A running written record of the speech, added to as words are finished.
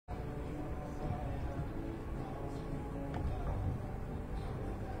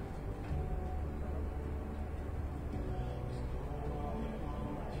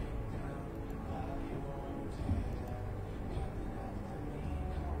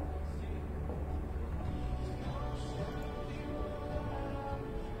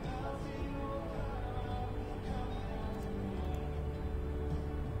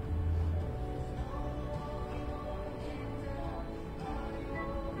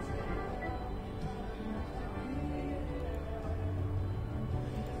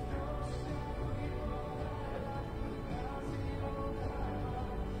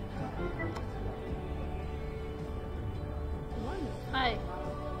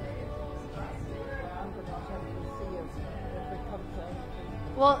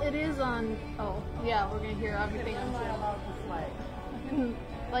Well, it is on. Oh, yeah, we're gonna hear everything on Zoom.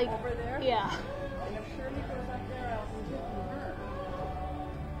 Like over there? Yeah. And if Shirley goes up there, I'll hear from her.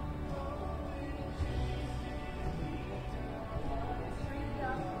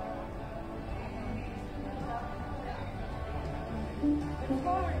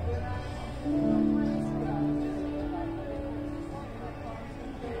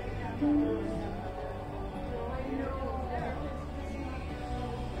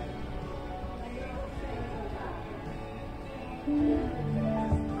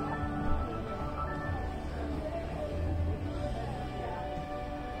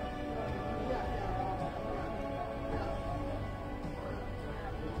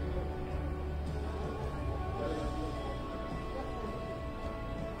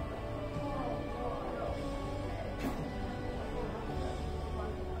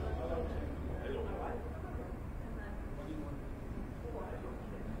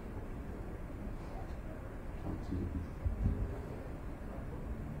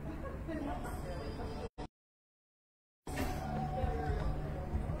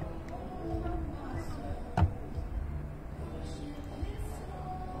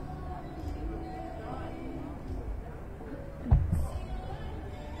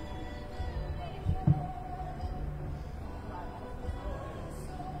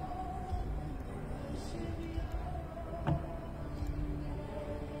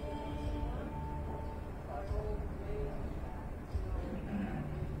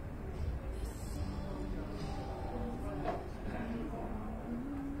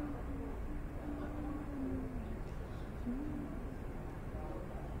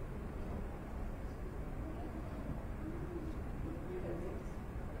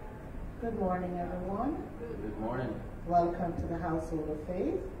 Good morning, everyone. Good morning. Welcome to the Household of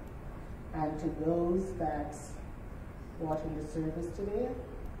Faith. And to those that's watching the service today,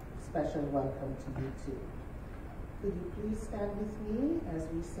 special welcome to you too. Could you please stand with me as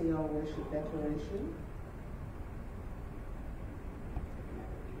we say our worship declaration?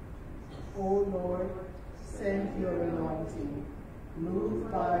 O Lord, send your anointing,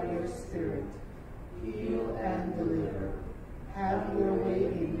 move by your Spirit, heal and deliver. Have your way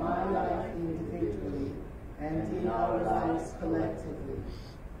in my life individually and in our lives collectively.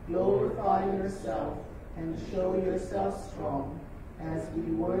 Glorify yourself and show yourself strong as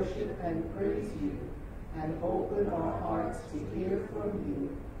we worship and praise you and open our hearts to hear from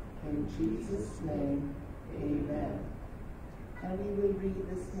you. In Jesus' name, amen. And we will read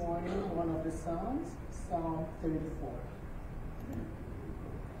this morning one of the Psalms, Psalm 34.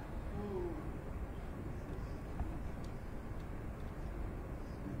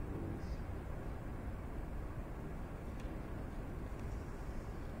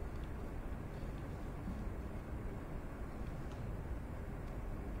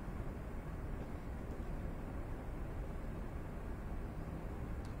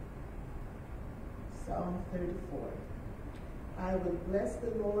 Psalm 34. I will bless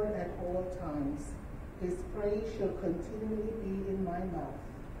the Lord at all times. His praise shall continually be in my mouth.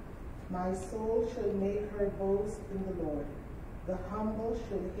 My soul shall make her boast in the Lord. The humble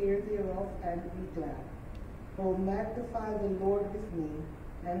shall hear thereof and be glad. O magnify the Lord with me,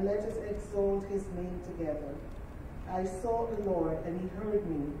 and let us exalt his name together. I sought the Lord, and he heard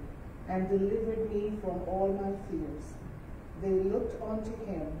me, and delivered me from all my fears. They looked unto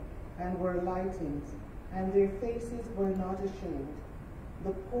him, and were lightened, and their faces were not ashamed.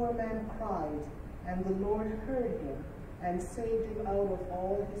 The poor man cried, and the Lord heard him, and saved him out of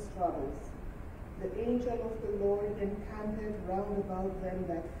all his troubles. The angel of the Lord encampeth round about them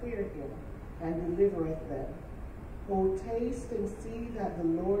that fear him, and delivereth them. O taste and see that the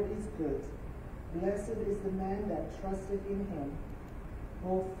Lord is good. Blessed is the man that trusteth in him.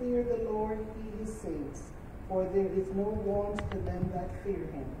 O fear the Lord, ye his saints, for there is no want to them that fear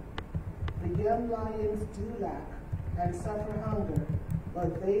him. The young lions do lack, and suffer hunger,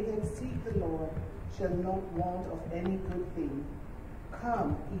 but they that seek the Lord shall not want of any good thing.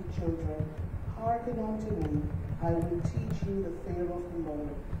 Come, ye children, hearken unto me, I will teach you the fear of the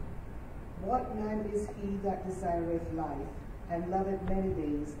Lord. What man is he that desireth life, and loveth many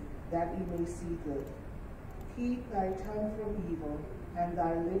days, that he may see good? Keep thy tongue from evil, and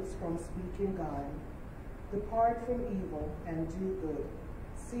thy lips from speaking guile. Depart from evil, and do good.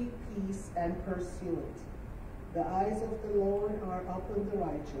 Seek peace and pursue it. The eyes of the Lord are upon the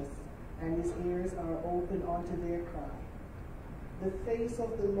righteous, and his ears are open unto their cry. The face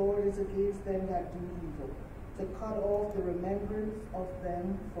of the Lord is against them that do evil, to cut off the remembrance of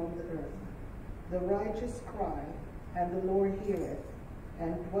them from the earth. The righteous cry, and the Lord heareth,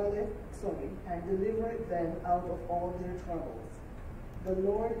 and delivereth them out of all their troubles. The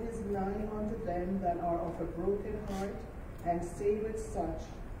Lord is nigh unto them that are of a broken heart, and saveth such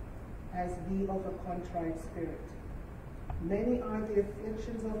as be of a contrite spirit. Many are the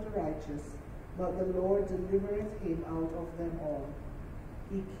afflictions of the righteous, but the Lord delivereth him out of them all.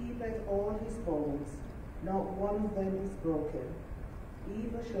 He keepeth all his bones, not one of them is broken.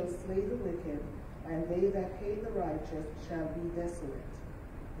 Evil shall slay the wicked, and they that hate the righteous shall be desolate.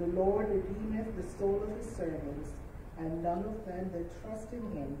 The Lord redeemeth the soul of his servants, and none of them that trust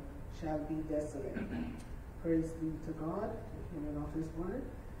in him shall be desolate. Praise be to God, the hearing of his word.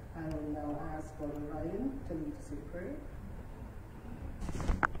 I will now ask Brother Ryan to lead us in prayer.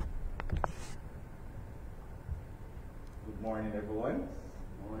 Good morning, everyone.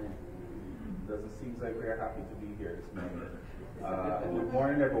 Good morning. Doesn't seem like we are happy to be here this morning. Good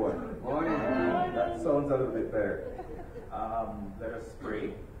morning, everyone. Good morning. That sounds a little bit better. Let us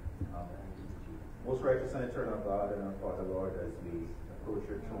pray. Most righteous and eternal God and our Father, Lord, as we approach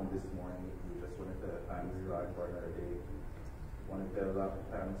your throne this morning, we just want to thank God for another day. We want to tell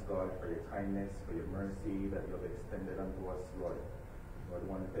thanks, God, for your kindness, for your mercy that you have extended unto us, Lord. Lord, we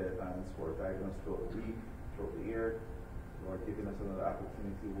want to tell thanks for guiding us throughout the week, throughout the year. Lord, giving us another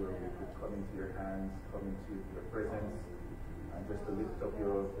opportunity where we could come into your hands, come into your presence, and just to lift up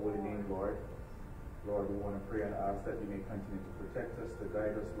your holy name, Lord. Lord, we want to pray and ask that you may continue to protect us, to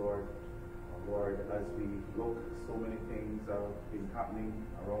guide us, Lord. Lord, as we look, so many things have been happening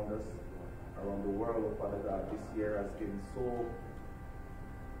around us, around the world, Father God. This year has been so,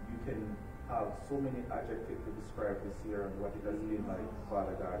 you can have so many adjectives to describe this year and what it has been like,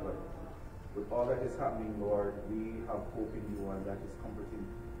 Father God. But with all that is happening, Lord, we have hope in you, and that is comforting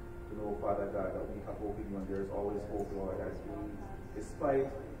to know, Father God, that we have hope in you, and there is always hope, Lord, as we, despite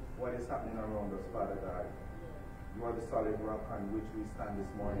what is happening around us, Father God, you are the solid rock on which we stand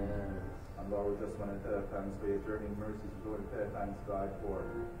this morning. And Lord, we just want to tell thanks for your journeying mercies. We want to tell thanks, God, for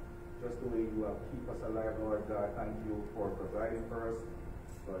just the way you have keep us alive, Lord God. Thank you for providing for us.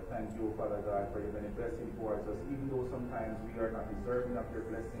 Lord, thank you, Father God, for your many blessings towards us, even though sometimes we are not deserving of your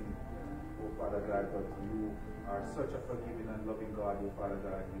blessing, oh Father God, but you are such a forgiving and loving God, oh Father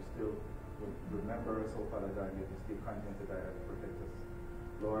God. You still remember us, oh Father God, and you still continue to guide and protect us.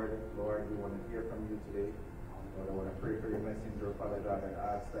 Lord, we want to hear from you today. Lord, I want to pray for your messenger, Father God, and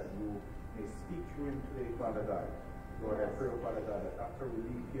ask that you may speak through him today, Father God. Lord, I pray, oh Father God, that after we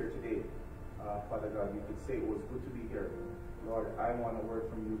leave here today, Father God, you could say it was good to be here. Lord, I want a word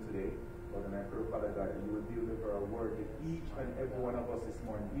from you today. Lord, and I pray, Father God, that you will deliver a word to each and every one of us this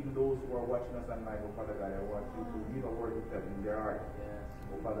morning, even those who are watching us online, oh Father God. I want you to leave a word with them in their heart.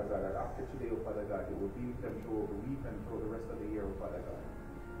 Oh Father God, that after today, oh Father God, it will be with them through the week and through the rest of the year, oh Father God.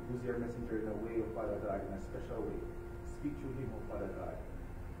 Use your messenger in a way, oh Father God, in a special way. Speak through him, oh Father God.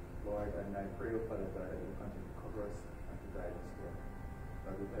 Lord, and I pray, oh Father God, that you continue to cover us and to guide us, Lord.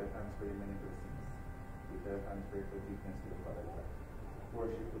 Lord, we tell thanks for your many blessings. We tell thanks for your forgiveness, dear Father God.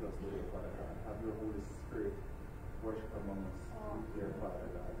 Worship with us today, Father God. Have your Holy Spirit worship among us, dear Father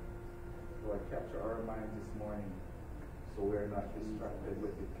God. Lord, capture our minds this morning so we are not distracted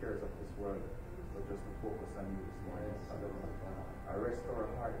with the cares of this world, but just to focus on you this morning, Father God. Arrest our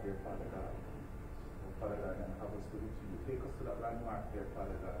heart, dear Father God. Oh, Father God, and have us to reach you. Take us to that landmark, dear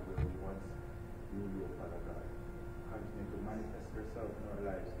Father God, where we once knew you, Father God. Continue to manifest yourself in our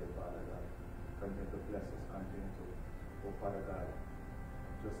lives, dear Father God. Continue to bless us, continue to, oh Father God,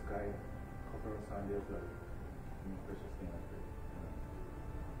 just guide, cover us on their blood. In your precious name I pray.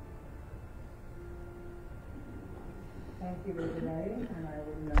 Thank you, Brother Ryan, and I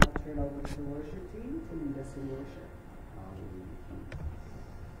will now turn over to the worship team to lead us in worship.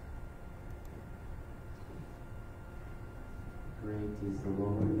 Great is the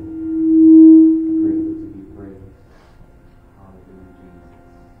Lord, greatly to be praised. Hallelujah, Jesus.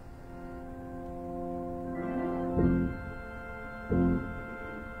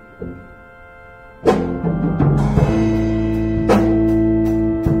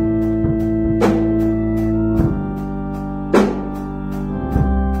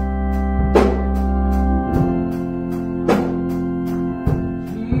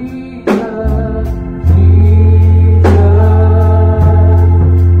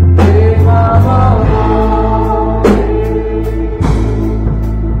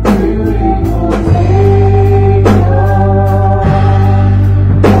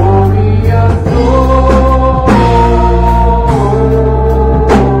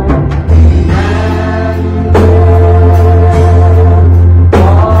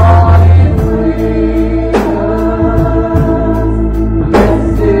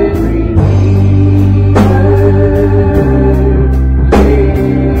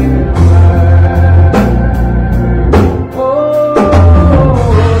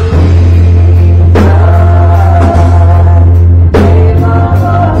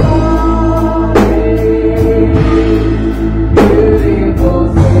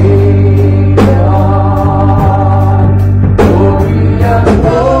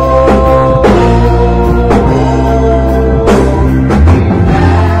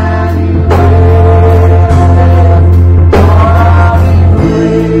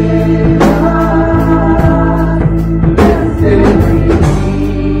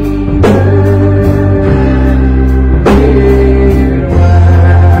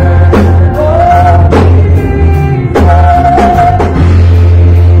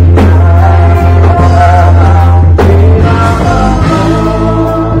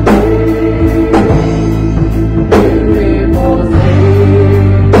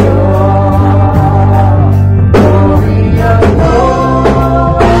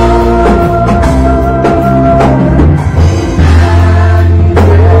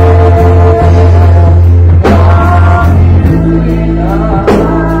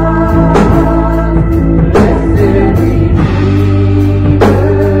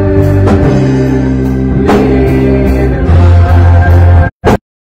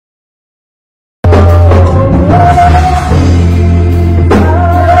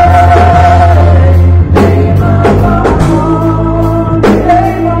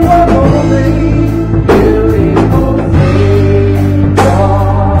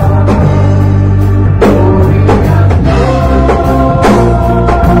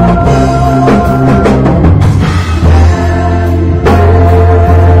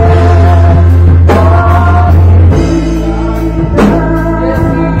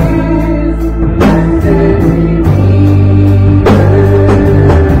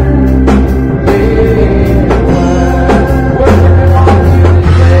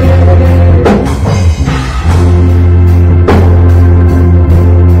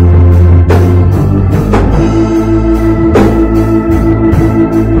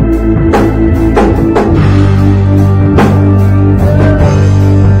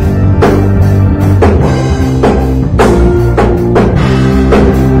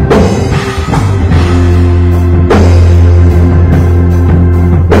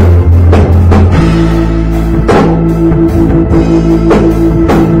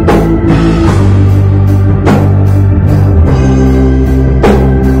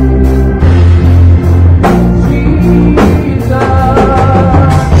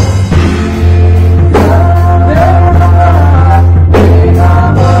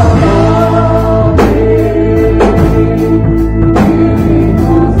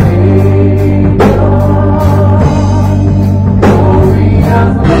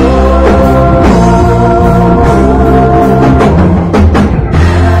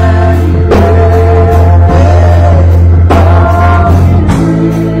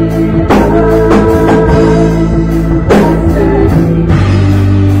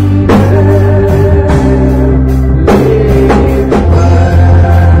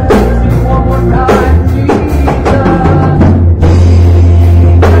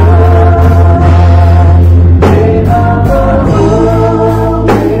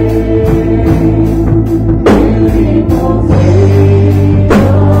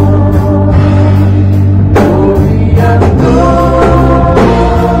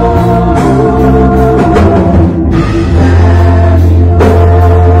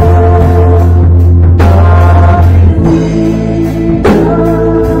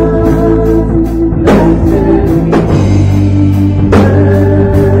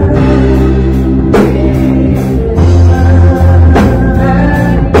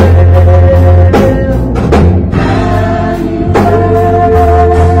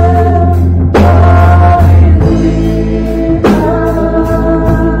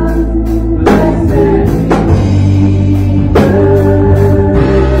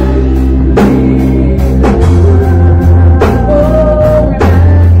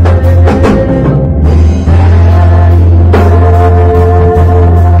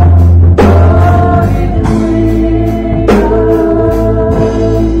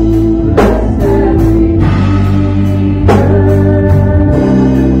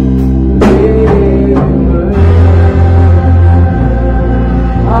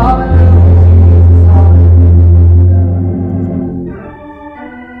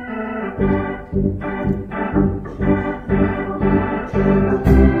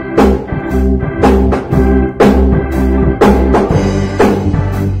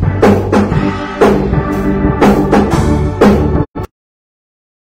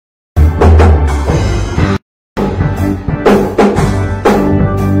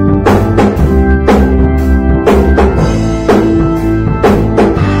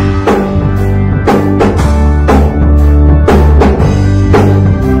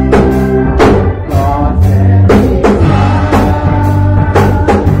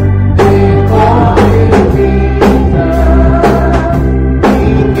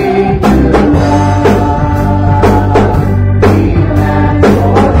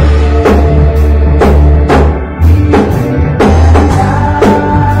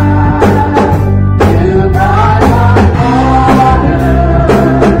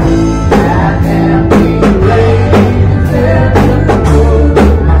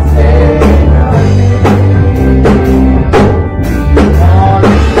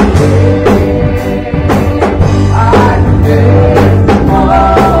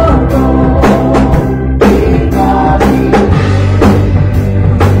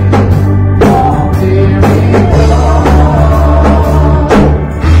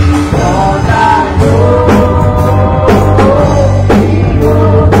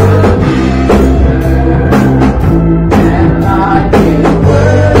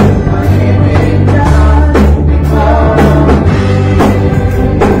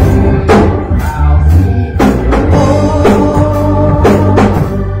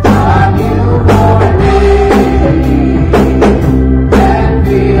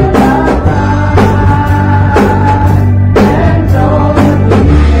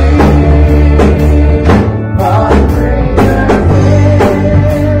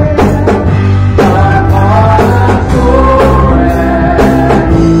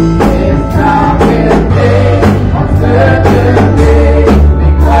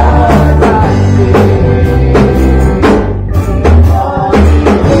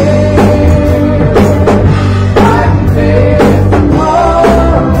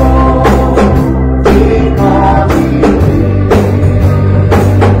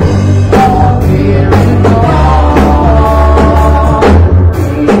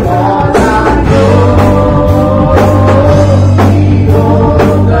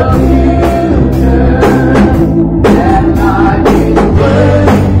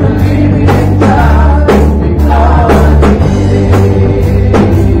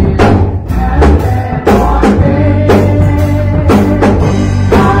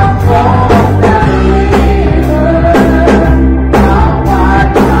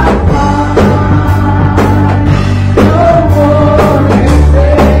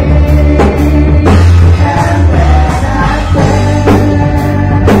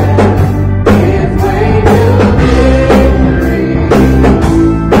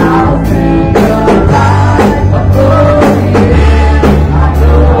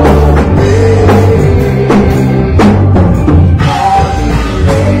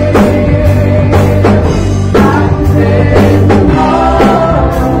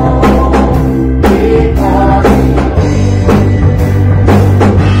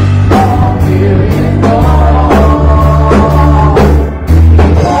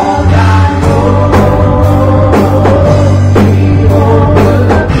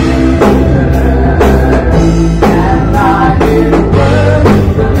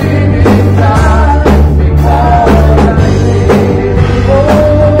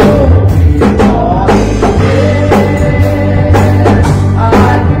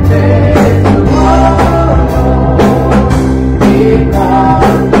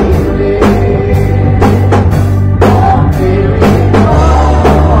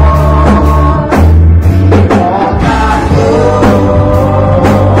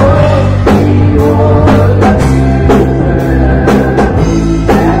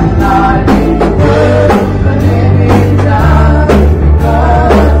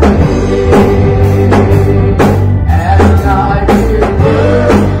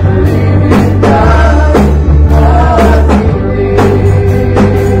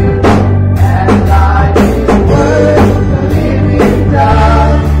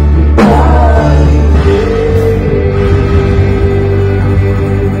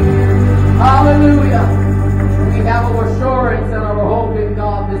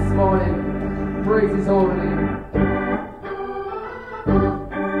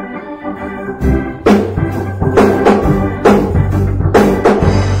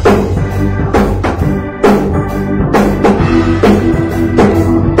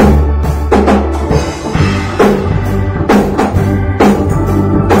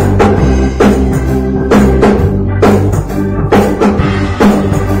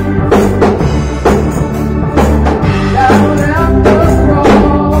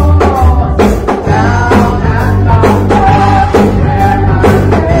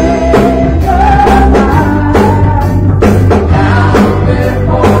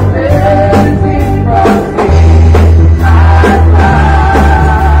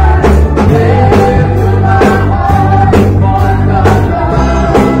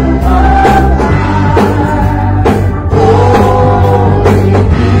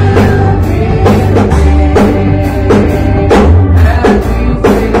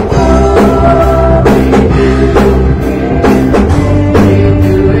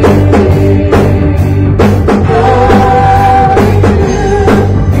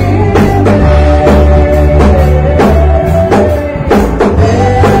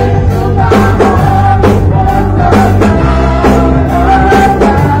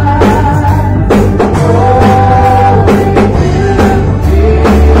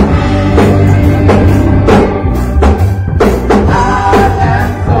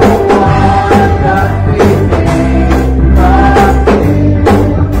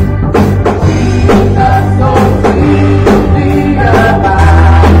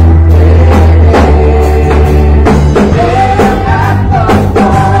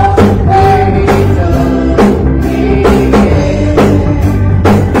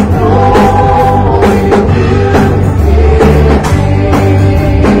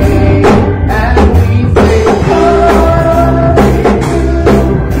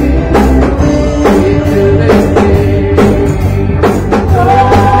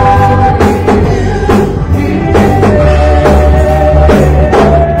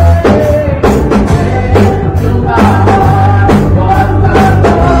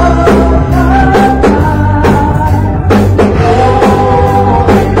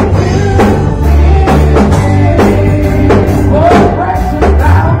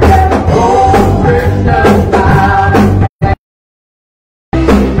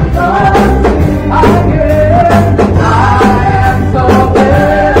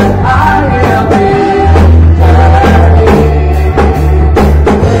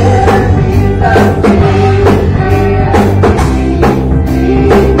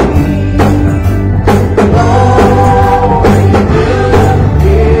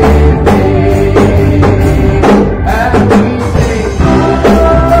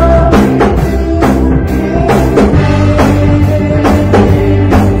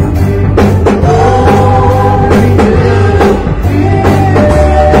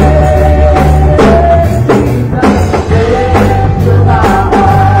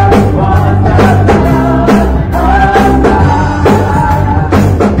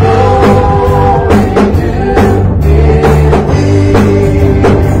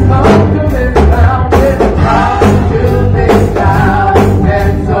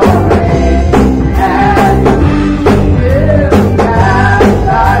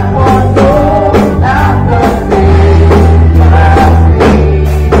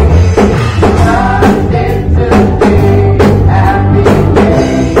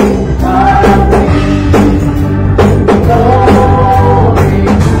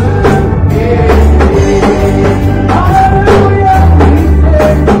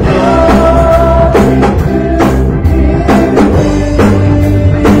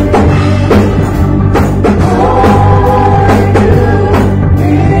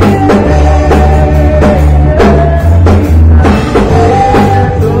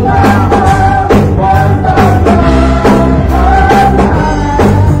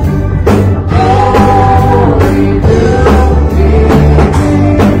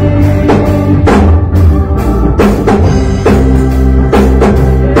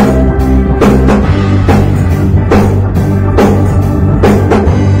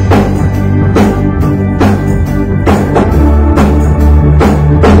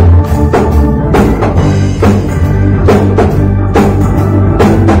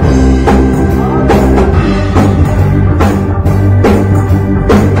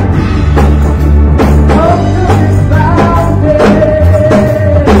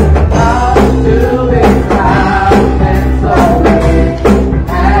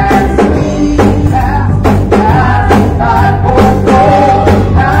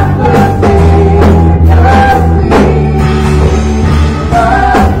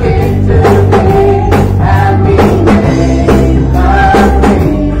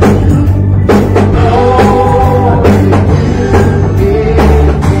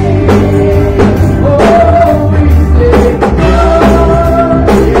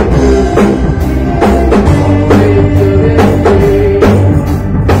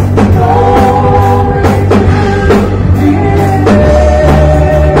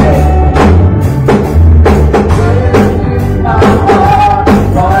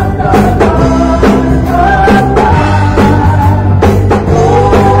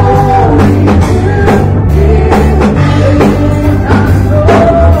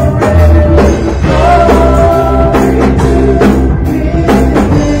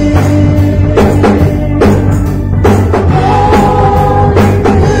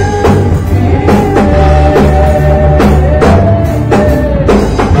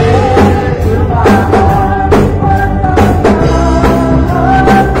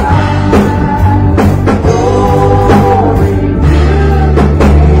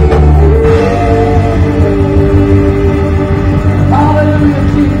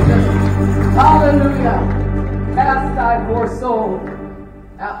 soul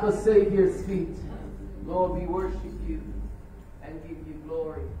at the Savior's feet. Lord, we worship you and give you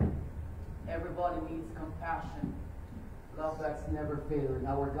glory. Everybody needs compassion. Love that's never failing.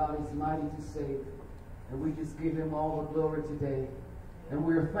 Our God is mighty to save. And we just give him all the glory today. And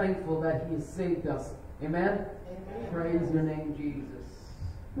we're thankful that he has saved us. Amen? Amen. Praise your name, Jesus.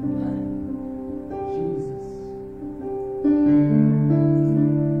 Jesus.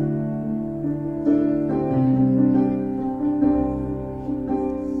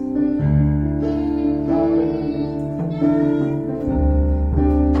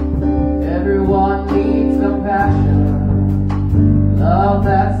 Everyone needs compassion, love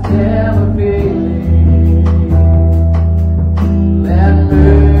that's never failing. Let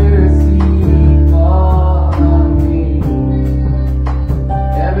mercy fall on me.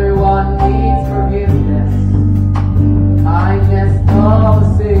 Everyone needs forgiveness, kindness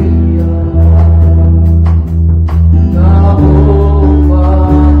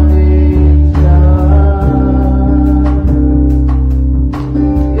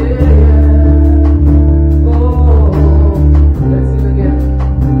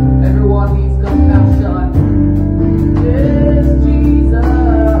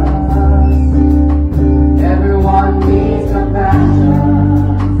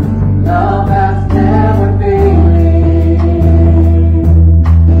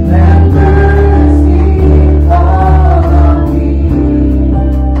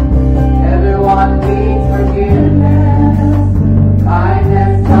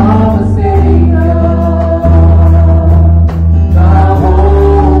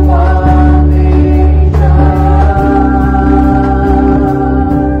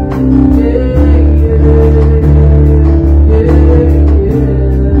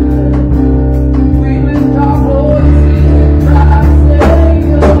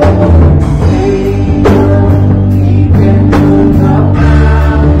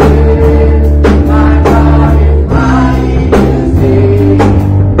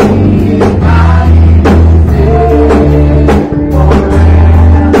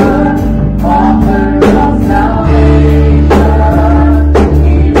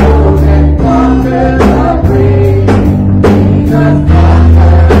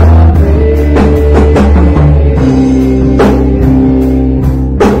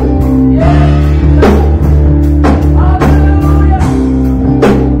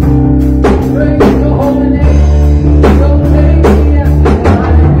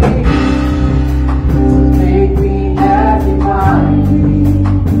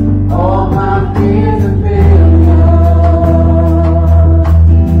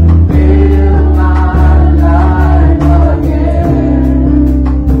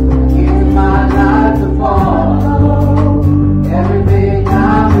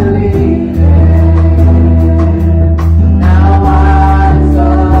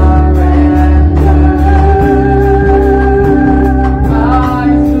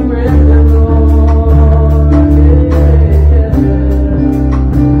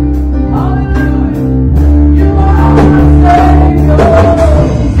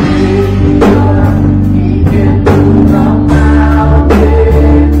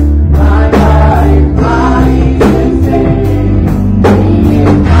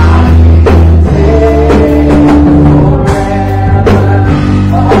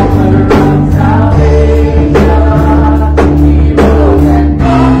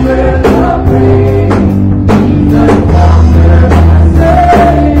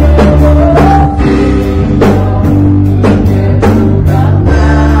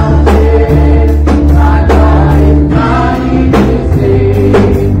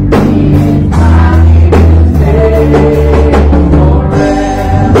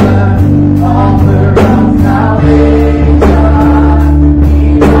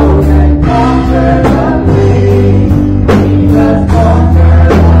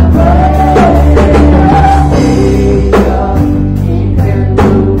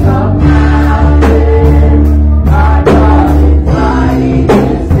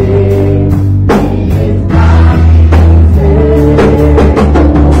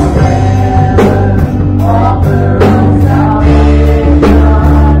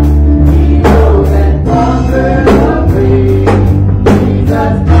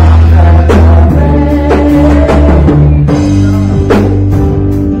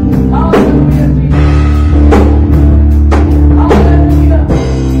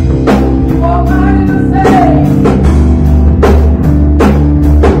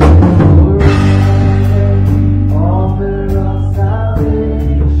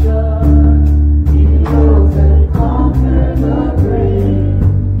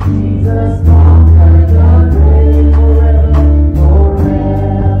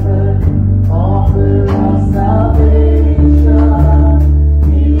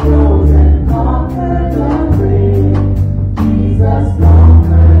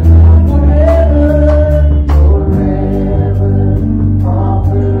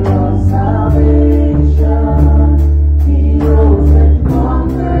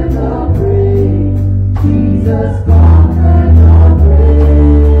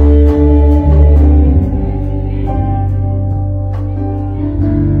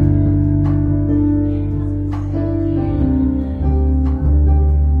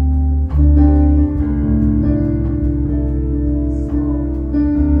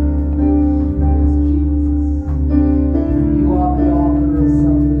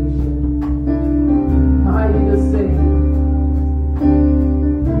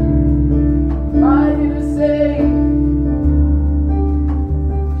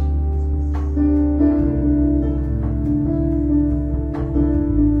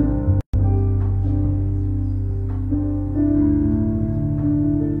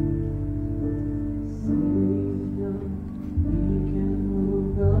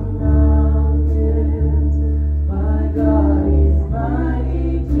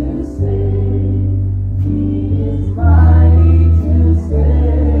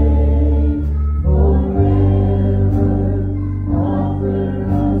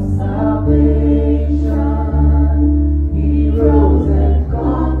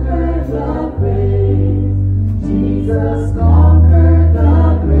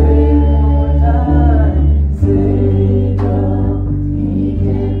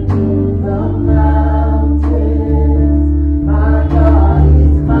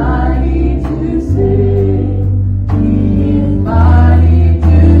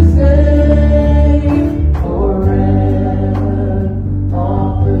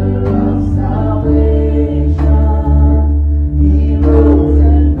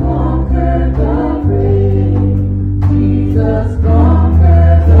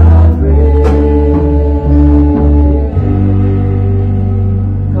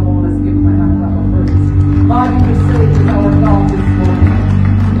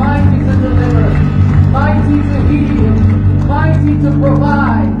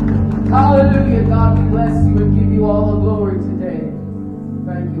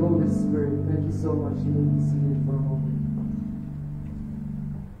Thank you, Holy Spirit. Thank you so much. You may be seated for a moment.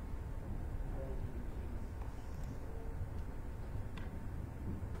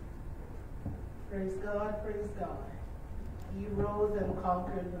 Praise God, praise God. You rose and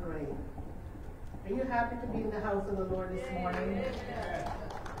conquered the grave. Are you happy to be in the house of the Lord this morning?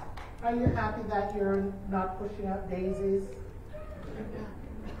 Are you happy that you're not pushing up daisies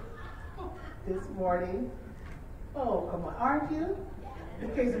this morning? Oh, come on, aren't you?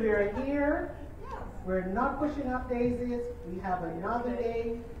 Because we are here, we're not pushing up daisies, we have another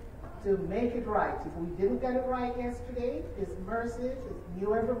day to make it right. If we didn't get it right yesterday, His mercies is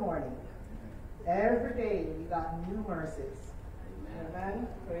new every morning. Every day we got new mercies. Amen.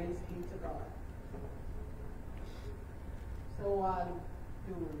 Praise be to God. So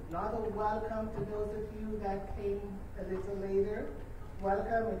do another welcome to those of you that came a little later.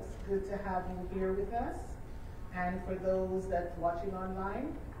 Welcome. It's good to have you here with us. And for those that's watching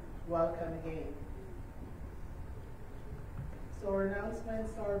online, welcome again. So our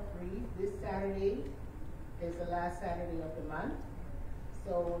announcements are brief. This Saturday is the last Saturday of the month.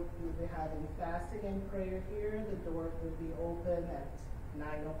 So we'll be having fasting and prayer here. The door will be open at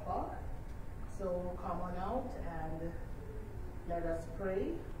 9 o'clock. So come on out and let us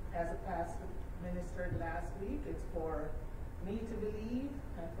pray. As the pastor ministered last week, it's for me to believe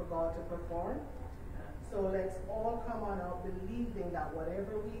and for God to perform. So let's all come on out believing that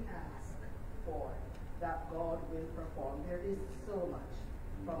whatever we ask for, that God will perform. There is so much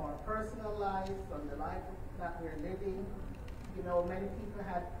from our personal lives, from the life that we're living. You know, many people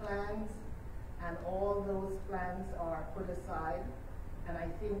had plans, and all those plans are put aside. And I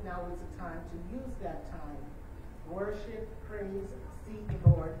think now is the time to use that time. Worship, praise, seek the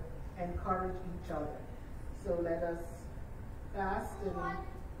Lord, encourage each other. So let us fast and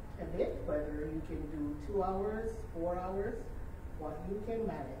commit, whether you can do 2 hours, 4 hours, what you can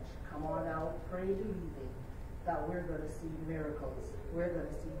manage. Come on out, pray believing that we're going to see miracles. We're going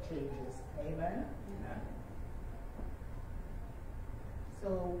to see changes. Amen? Amen. So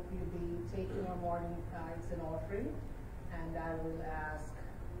we'll be taking our morning tithes and offering, and I will ask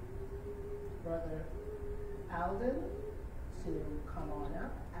Brother Alden to come on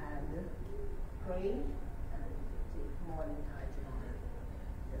up and pray and take morning tithes and offering.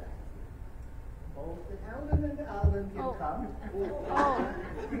 Both the Alden and the Alden can come.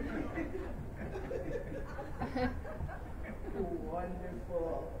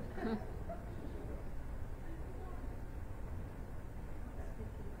 Wonderful.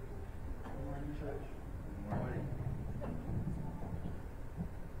 Good morning, church. Good morning.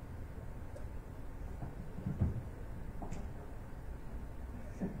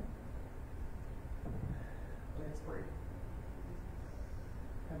 Let's pray.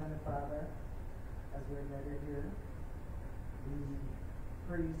 Heavenly Father, as we're gathered here, we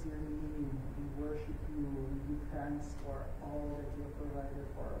praise your name, we worship you, we give thanks for all that you have provided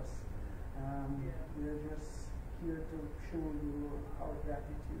for us. We're just here to show you our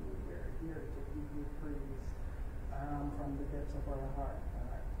gratitude. We're here to give you praise from the depths of our heart.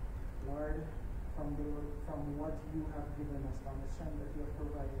 Lord, from what you have given us, from the strength that you have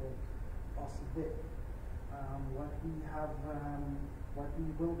provided us with, what we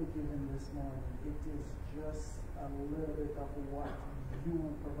will be given this morning, it is just a little bit of what you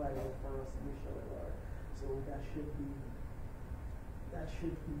provided for us initially, Lord. So that should be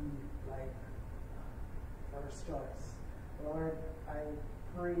like first choice. Lord, I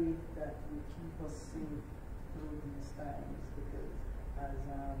pray that you keep us safe through these times, because as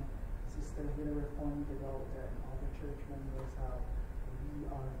Sister Hillary pointed out and all the church members have, we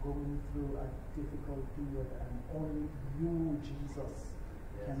are going through a difficult period, and only you, Jesus,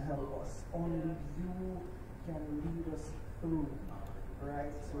 can help us. Only you can lead us through,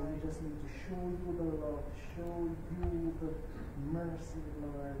 right? So we just need to show you the love, show you the mercy,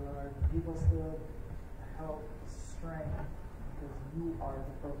 Lord. Lord, give us the help, strength, because you are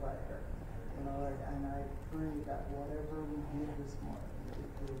the provider, Lord. And I pray that whatever we do this morning, it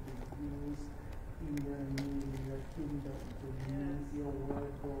will be used in your name, in your kingdom, to make your word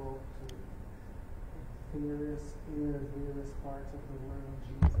go to various areas, various parts of the world,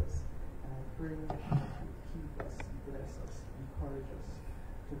 Jesus. And I pray that you keep us, bless us, encourage us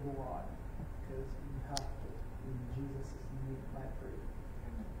to go on, because we have to. In Jesus' name I pray.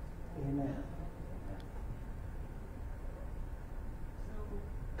 Amen.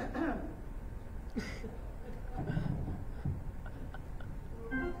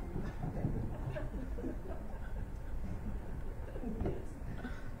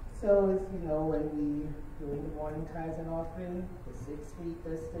 So, as you know, when we doing the morning tithes and offering, the 6 feet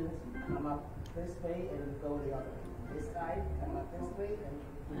distance, you come up this way and you go the other way. this side, come up this way,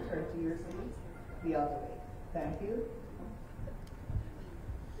 and return to your seats the other way. Thank you.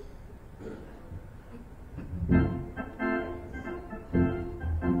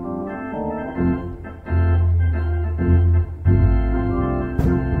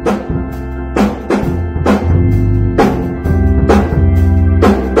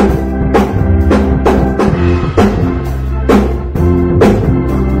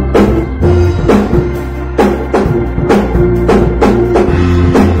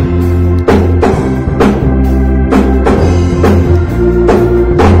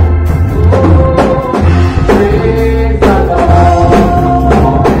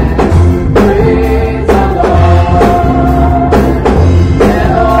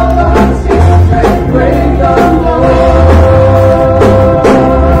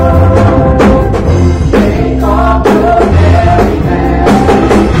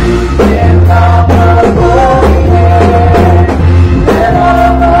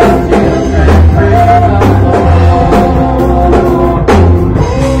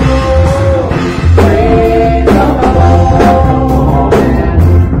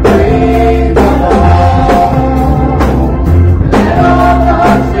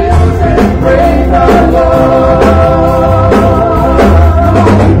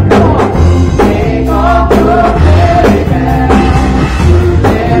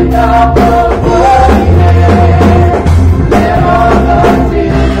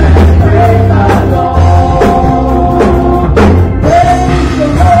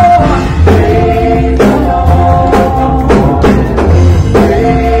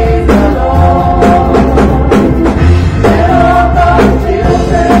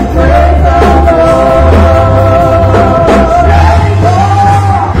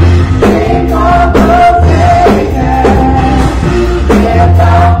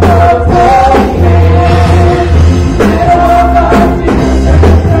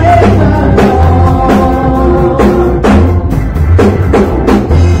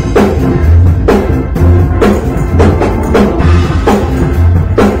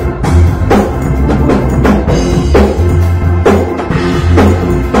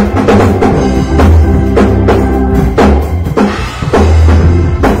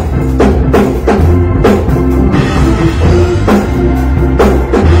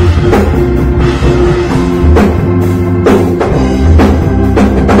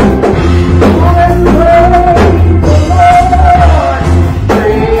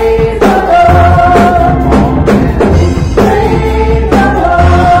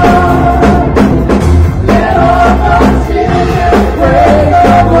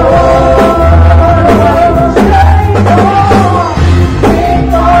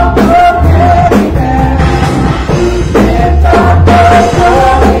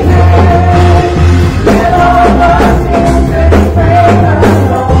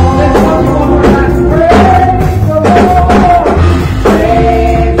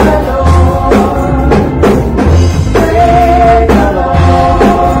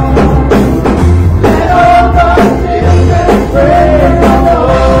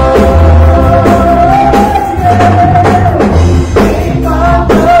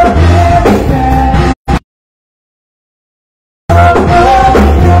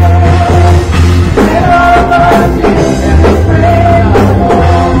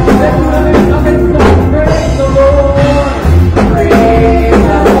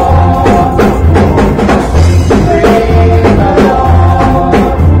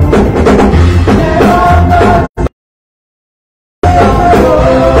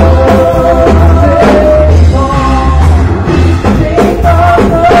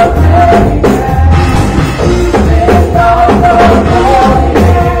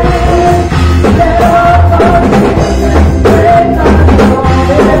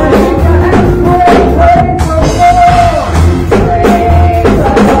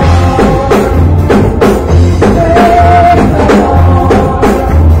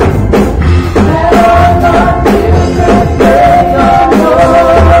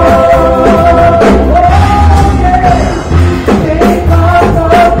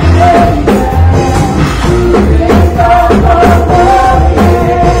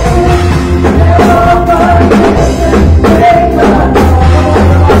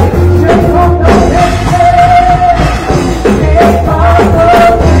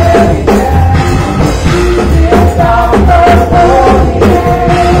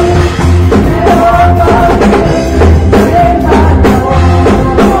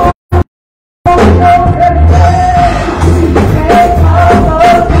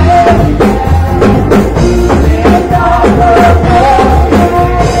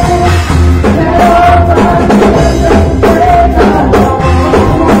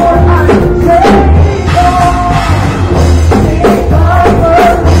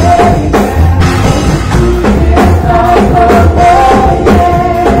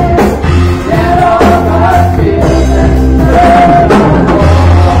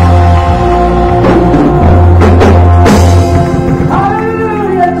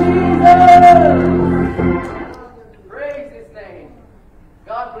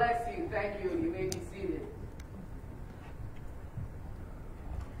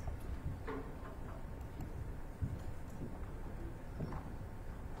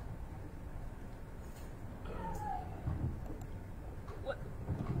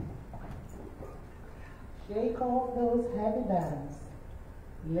 Shake off those heavy bands.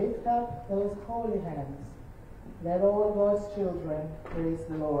 Lift up those holy hands. Let all God's children praise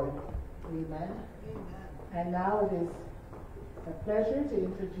the Lord. Amen. Amen. And now it is a pleasure to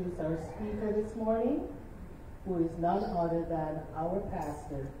introduce our speaker this morning, who is none other than our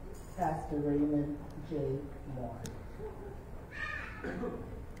pastor, Pastor Raymond J. Moore.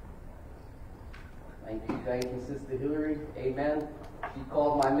 Thank you, Sister Hillary. Amen. She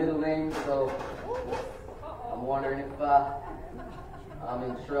called my middle name, so I'm wondering if I'm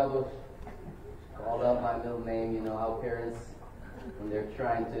in trouble. She called out my middle name. You know how parents, when they're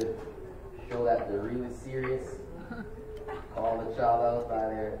trying to show that they're really serious, call the child out by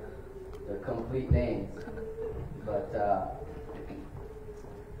their complete names. But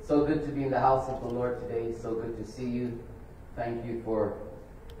so good to be in the house of the Lord today. So good to see you. Thank you for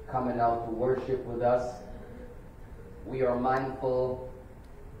coming out to worship with us. We are mindful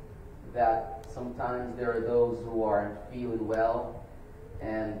that sometimes there are those who aren't feeling well,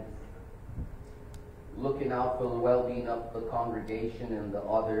 and looking out for the well-being of the congregation, and the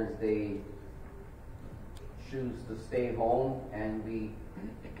others, they choose to stay home, and we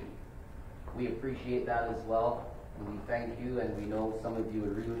appreciate that as well, and we thank you, and we know some of you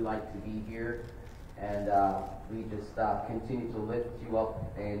would really like to be here, and we just continue to lift you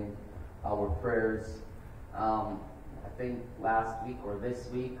up in our prayers. I think last week or this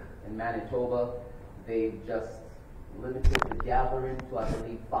week in Manitoba, they've just limited the gathering to, I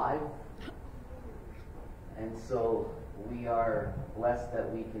believe, 5. And so we are blessed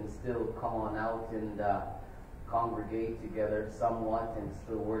that we can still come on out and congregate together somewhat and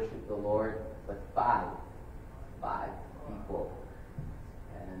still worship the Lord. But 5 people.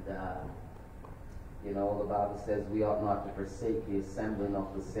 And you know, the Bible says we ought not to forsake the assembling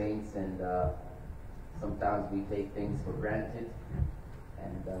of the saints, and sometimes we take things for granted,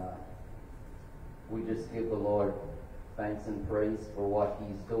 and we just give the Lord thanks and praise for what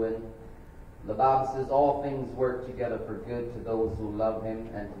He's doing. The Bible says all things work together for good to those who love Him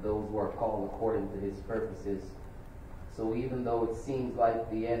and to those who are called according to His purposes. So even though it seems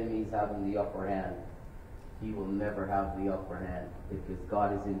like the enemy is having the upper hand, he will never have the upper hand, because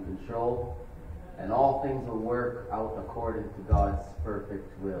God is in control, and all things will work out according to God's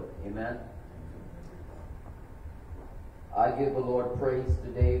perfect will. Amen. I give the Lord praise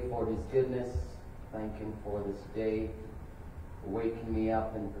today for His goodness. Thank Him for this day, for waking me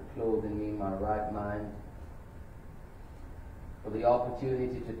up and for clothing me in my right mind, for the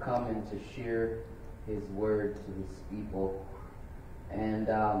opportunity to come and to share His word to His people. And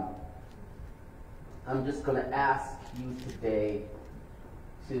I'm just going to ask you today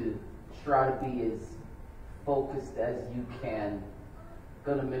to try to be as focused as you can.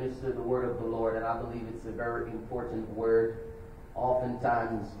 Going to minister the word of the Lord, and I believe it's a very important word.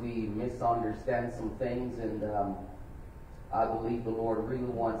 Oftentimes we misunderstand some things, and I believe the Lord really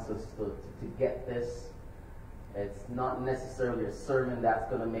wants us to get this. It's not necessarily a sermon that's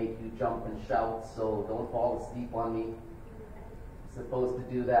going to make you jump and shout, so don't fall asleep on me. I'm supposed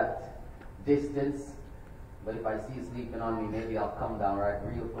to do that distance, but if I see you sleeping on me, maybe I'll come down right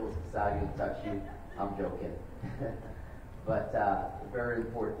real close beside you and touch you. I'm joking. But very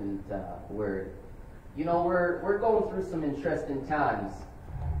important word. You know, we're going through some interesting times,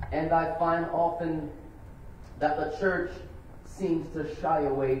 and I find often that the church seems to shy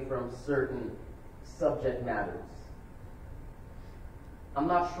away from certain subject matters. I'm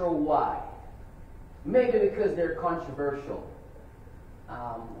not sure why. Maybe because they're controversial.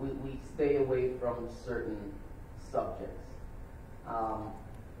 We stay away from certain subjects.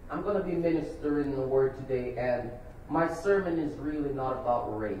 I'm going to be ministering the word today, and my sermon is really not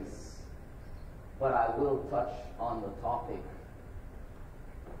about race, but I will touch on the topic.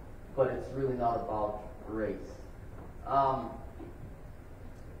 But it's really not about race.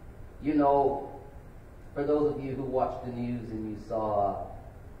 You know, for those of you who watched the news and you saw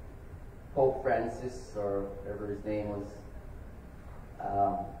Pope Francis, or whatever his name was,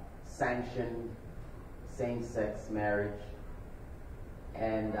 sanctioned same-sex marriage.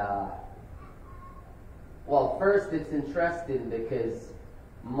 And, well, first it's interesting because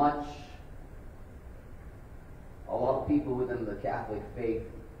a lot of people within the Catholic faith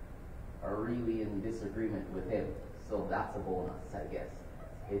are really in disagreement with him. So that's a bonus, I guess.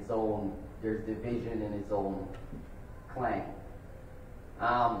 There's division in his own clan.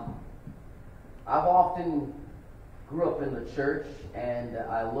 I've often grew up in the church, and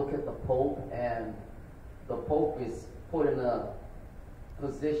I look at the Pope, and the Pope is put in a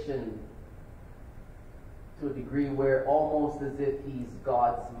position to a degree where almost as if he's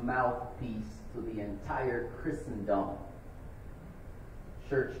God's mouthpiece to the entire Christendom,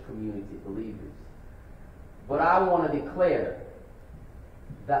 church community, believers. But I want to declare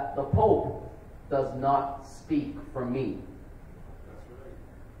that the Pope does not speak for me.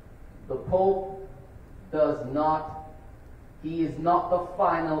 The Pope does not, he is not the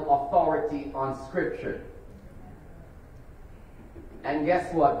final authority on Scripture. And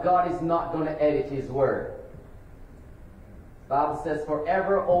guess what? God is not going to edit his word. The Bible says,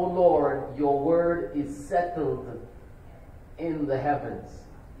 forever, O Lord, your word is settled in the heavens.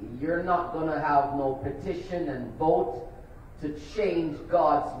 You're not going to have no petition and vote to change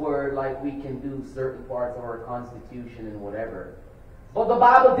God's word like we can do certain parts of our Constitution and whatever. But the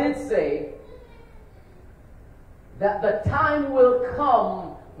Bible did say that the time will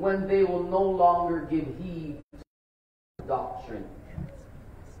come when they will no longer give heed to doctrine.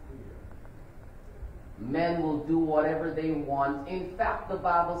 Men will do whatever they want. In fact, the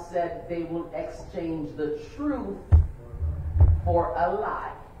Bible said they will exchange the truth for a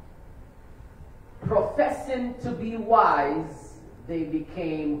lie. Professing to be wise, they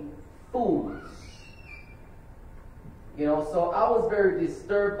became fools. You know, so I was very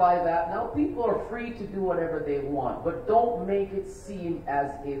disturbed by that. Now, people are free to do whatever they want, but don't make it seem as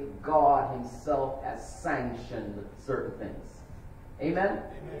if God himself has sanctioned certain things. Amen?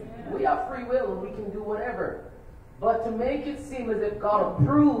 Amen? We have free will and we can do whatever. But to make it seem as if God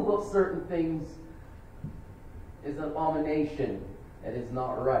approves of certain things is an abomination. It is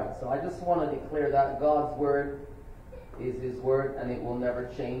not right. So I just want to declare that God's word is his word and it will never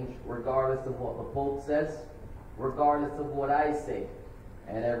change regardless of what the Pope says, regardless of what I say.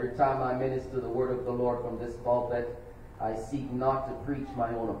 And every time I minister the word of the Lord from this pulpit, I seek not to preach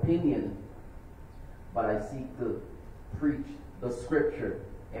my own opinion, but I seek to preach the Scripture.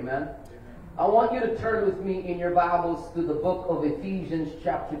 Amen? Amen. I want you to turn with me in your Bibles to the book of Ephesians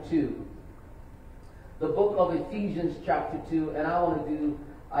chapter 2. The book of Ephesians chapter 2, and I want to do,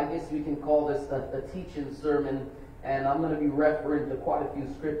 I guess we can call this a teaching sermon, and I'm going to be referring to quite a few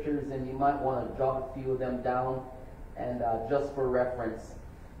scriptures, and you might want to jot a few of them down, and just for reference.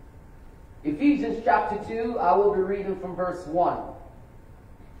 Ephesians chapter 2, I will be reading from verse 1.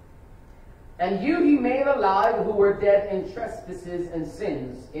 And you he made alive who were dead in trespasses and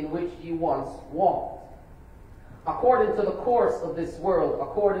sins, in which ye once walked, according to the course of this world,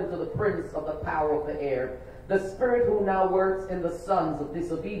 according to the prince of the power of the air, the spirit who now works in the sons of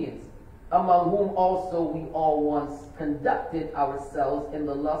disobedience, among whom also we all once conducted ourselves in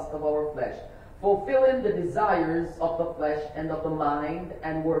the lust of our flesh, fulfilling the desires of the flesh and of the mind,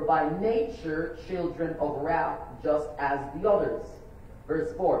 and were by nature children of wrath, just as the others.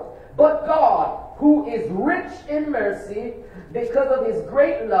 Verse 4. But God, who is rich in mercy, because of his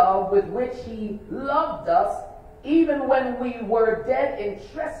great love with which he loved us, even when we were dead in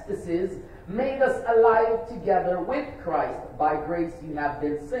trespasses, made us alive together with Christ. By grace you have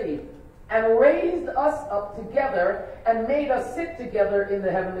been saved, and raised us up together, and made us sit together in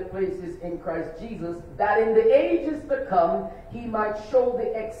the heavenly places in Christ Jesus, that in the ages to come he might show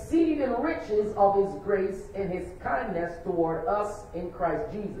the exceeding riches of his grace in his kindness toward us in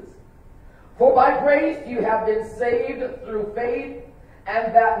Christ Jesus. For by grace you have been saved through faith,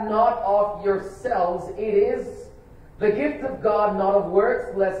 and that not of yourselves. It is the gift of God, not of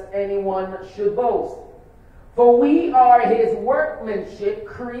works, lest anyone should boast. For we are his workmanship,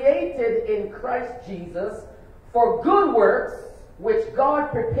 created in Christ Jesus, for good works, which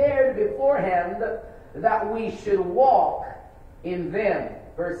God prepared beforehand, that we should walk in them.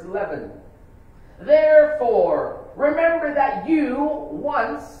 Verse 11. Therefore, remember that you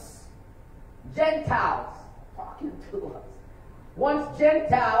once Gentiles, talking to us, once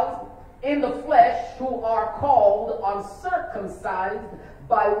Gentiles in the flesh, who are called uncircumcised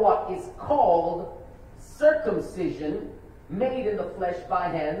by what is called circumcision, made in the flesh by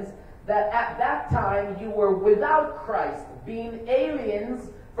hands, that at that time you were without Christ, being aliens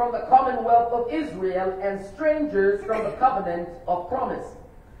from the commonwealth of Israel and strangers from the covenant of promise,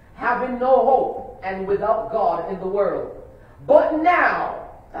 having no hope and without God in the world. But now,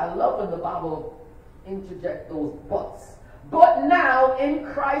 I love when the Bible interjects those buts. But now in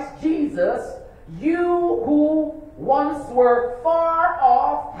Christ Jesus, you who once were far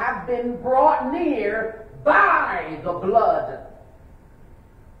off have been brought near by the blood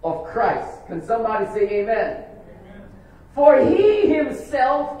of Christ. Can somebody say amen? Amen. For he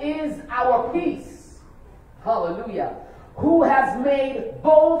himself is our peace. Hallelujah. Who has made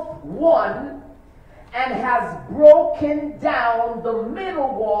both one, and has broken down the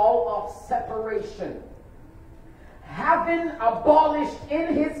middle wall of separation, having abolished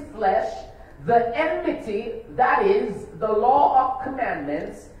in his flesh the enmity, that is, the law of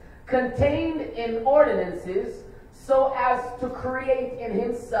commandments, contained in ordinances, so as to create in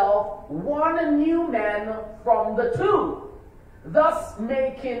himself one new man from the two, thus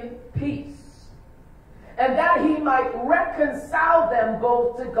making peace, and that he might reconcile them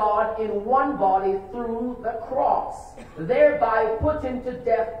both to God in one body through the cross, thereby putting to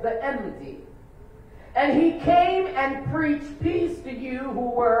death the enmity. And he came and preached peace to you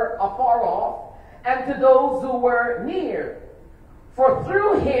who were afar off, and to those who were near. For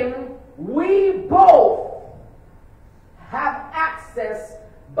through him we both have access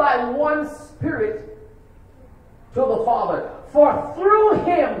by one Spirit to the Father. For through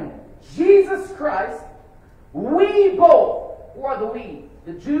him, Jesus Christ, we both, who are the we?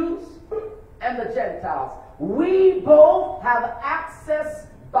 The Jews and the Gentiles. We both have access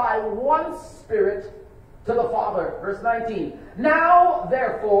by one Spirit to the Father. Verse 19. Now,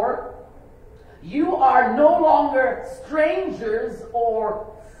 therefore, you are no longer strangers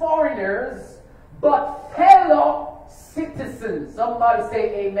or foreigners, but fellow citizens. Somebody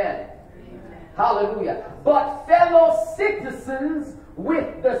say amen. Amen. Hallelujah. But fellow citizens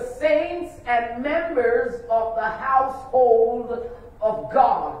with the saints and members of the household of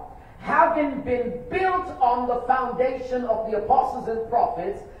God, having been built on the foundation of the apostles and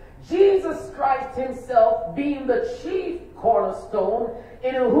prophets, Jesus Christ himself being the chief cornerstone,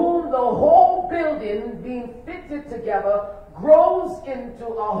 in whom the whole building being fitted together grows into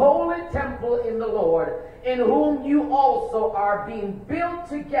a holy temple in the Lord, in whom you also are being built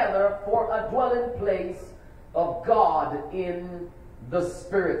together for a dwelling place of God in the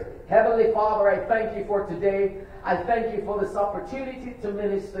Spirit. Heavenly Father, I thank you for today. I thank you for this opportunity to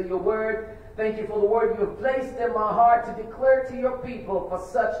minister your word. Thank you for the word you have placed in my heart to declare to your people for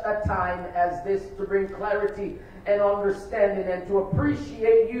such a time as this, to bring clarity and understanding and to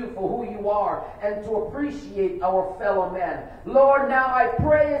appreciate you for who you are and to appreciate our fellow man. Lord, now I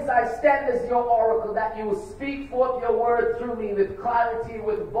pray as I stand as your oracle that you will speak forth your word through me with clarity,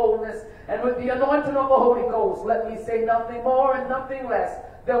 with boldness, and with the anointing of the Holy Ghost. Let me say nothing more and nothing less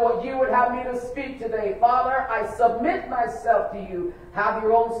than what you would have me to speak today. Father, I submit myself to you. Have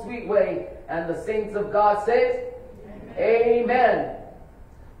your own sweet way. And the saints of God says, Amen. Amen.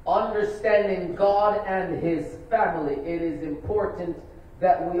 Understanding God and his family. It is important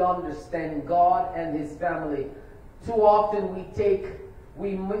that we understand God and his family. Too often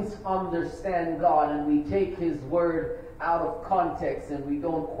we misunderstand God and we take his word out of context and we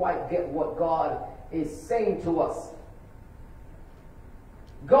don't quite get what God is saying to us.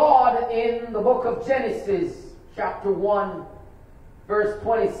 God in the book of Genesis, chapter 1, verse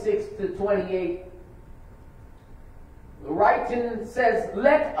 26 to 28, the writing says,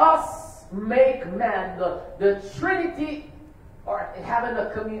 let us make man, the Trinity, or having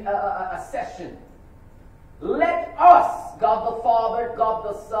a session. Let us, God the Father, God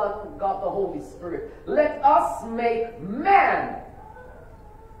the Son, God the Holy Spirit, let us make man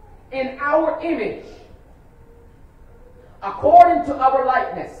in our image, according to our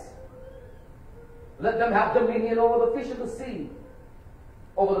likeness. Let them have dominion over the fish of the sea,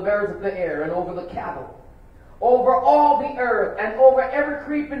 over the birds of the air, and over the cattle, over all the earth, and over every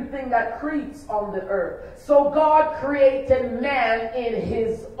creeping thing that creeps on the earth. So God created man in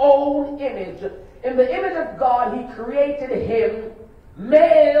his own image. In the image of God, he created him,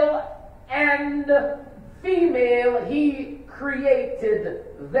 male and female, he created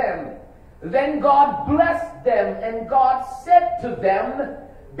them. Then God blessed them, and God said to them,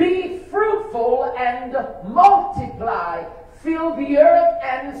 be fruitful and multiply, fill the earth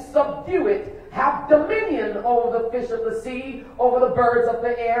and subdue it, have dominion over the fish of the sea, over the birds of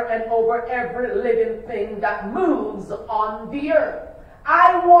the air, and over every living thing that moves on the earth.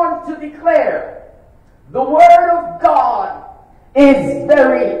 I want to declare the word of God is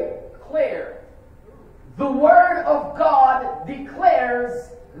very clear. The word of God declares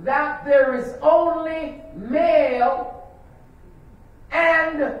that there is only male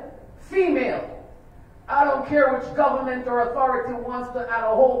and female. I don't care which government or authority wants to add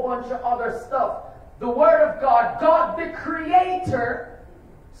a whole bunch of other stuff. The word of God, God the Creator,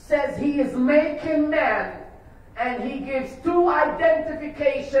 says he is making man, and he gives two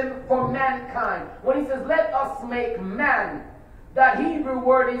identification for mankind. When he says, let us make man, that Hebrew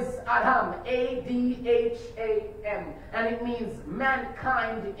word is Adam, A-D-H-A-M, and it means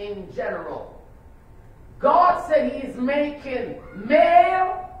mankind in general. God said he is making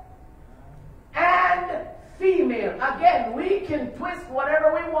male and female. Again, we can twist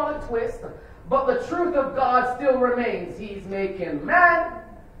whatever we want to twist, but the truth of God still remains. He's making man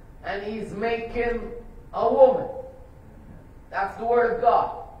and he's making a woman. That's the word of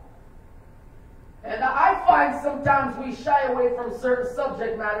God. And I find sometimes we shy away from certain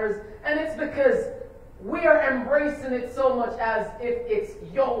subject matters, and it's because we are embracing it so much as if it's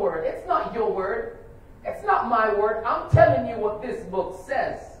your word. It's not your word. It's not my word. I'm telling you what this book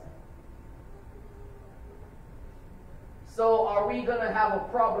says. So are we going to have a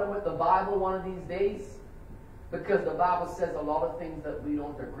problem with the Bible one of these days? Because the Bible says a lot of things that we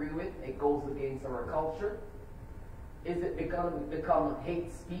don't agree with. It goes against our culture. Is it become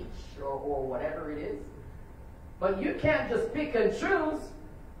hate speech or whatever it is? But you can't just pick and choose.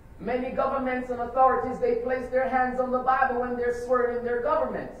 Many governments and authorities, they place their hands on the Bible when they're swearing in their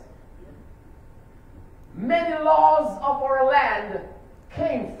government. Many laws of our land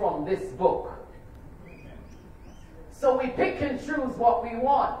came from this book. So we pick and choose what we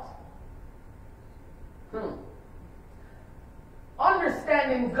want.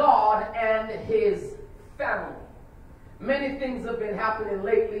 Understanding God and His family. Many things have been happening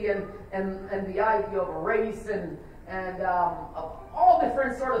lately, and the idea of race and all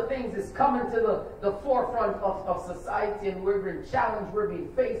different sort of things is coming to the forefront of society, and we're being challenged, we're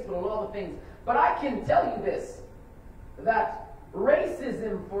being faced with a lot of things. But I can tell you this, that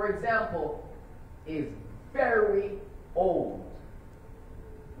racism, for example, is very old.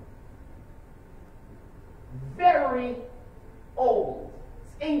 Very old.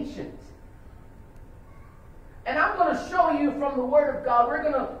 It's ancient. And I'm going to show you from the Word of God. We're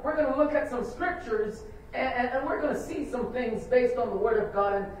going to look at some scriptures, and we're going to see some things based on the Word of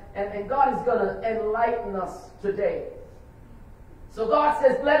God, and God is going to enlighten us today. So God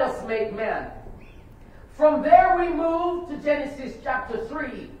says, let us make man. From there we move to Genesis chapter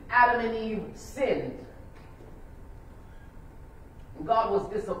 3. Adam and Eve sinned. And God was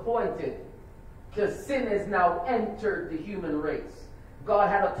disappointed because sin has now entered the human race. God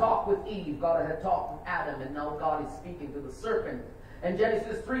had a talk with Eve. God had a talk with Adam. And now God is speaking to the serpent. And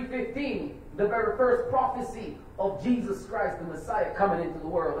Genesis 3:15, the very first prophecy of Jesus Christ, the Messiah, coming into the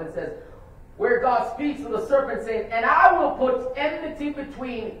world. It says, where God speaks to the serpent saying, and I will put enmity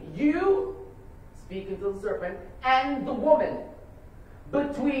between you, speaking to the serpent, and the woman,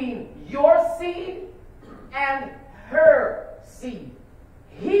 between your seed and her seed.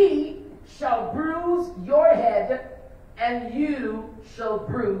 He shall bruise your head, and you shall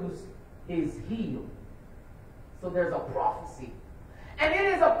bruise his heel. So there's a prophecy. And it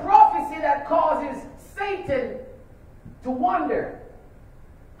is a prophecy that causes Satan to wonder.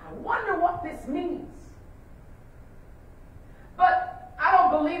 I wonder what this means. But I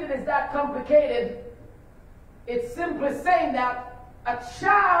don't believe it is that complicated. It's simply saying that a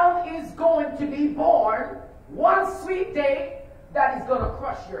child is going to be born one sweet day that is going to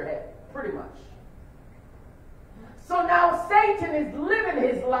crush your head, pretty much. So now Satan is living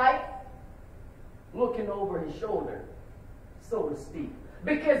his life looking over his shoulder, so to speak.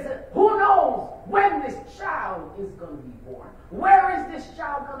 Because who knows when this child is going to be born? Where is this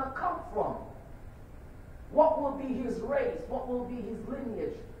child going to come from? What will be his race? What will be his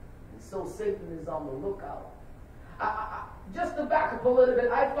lineage? And so Satan is on the lookout. Just to back up a little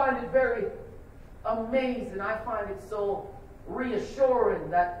bit, I find it very amazing. I find it so reassuring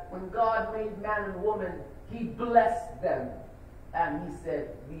that when God made man and woman, he blessed them. And he said,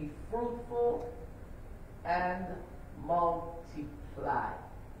 be fruitful and multiply.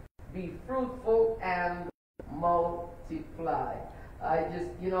 Be fruitful and multiply. I just,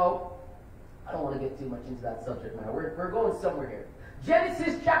 I don't want to get too much into that subject matter. We're going somewhere here.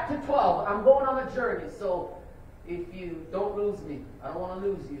 Genesis chapter 12. I'm going on a journey, so if you don't lose me, I don't want to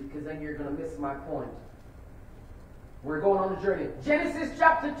lose you because then you're going to miss my point. We're going on a journey. Genesis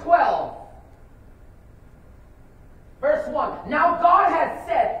chapter 12. Verse 1. Now God had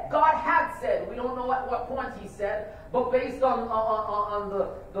said, we don't know at what point he said, but based on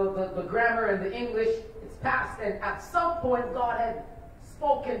the grammar and the English, it's past. And at some point God had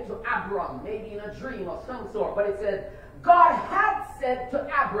spoken to Abram, maybe in a dream of some sort. But it said, God had said to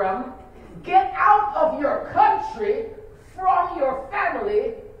Abram, get out of your country, from your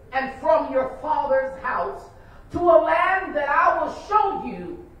family, and from your father's house, to a land that I will show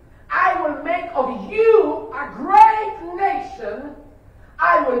you. I will make of you a great nation.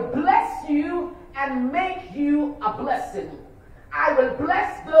 I will bless you and make you a blessing. I will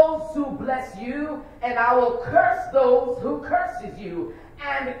bless those who bless you, and I will curse those who curses you.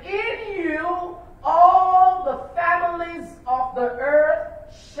 And in you all the families of the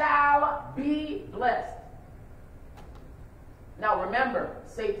earth shall be blessed. Now remember,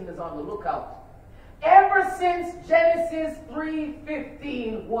 Satan is on the lookout. Ever since Genesis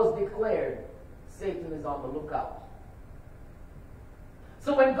 3:15 was declared, Satan is on the lookout.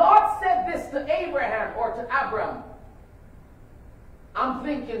 So when God said this to Abraham or to Abram, I'm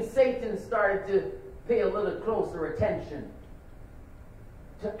thinking Satan started to pay a little closer attention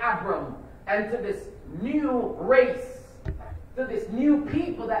to Abram and to this new race, to this new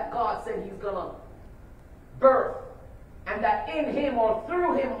people that God said he's going to birth, and that in him or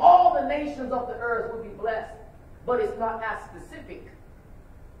through him all the nations of the earth will be blessed. But it's not as specific.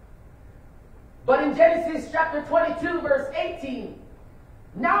 But in Genesis chapter 22 verse 18,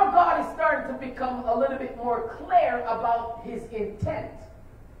 now God is starting to become a little bit more clear about his intent.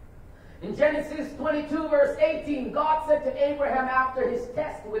 In Genesis 22 verse 18, God said to Abraham after his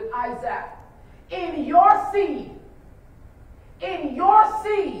test with Isaac, in your seed,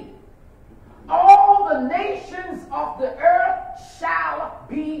 all the nations of the earth shall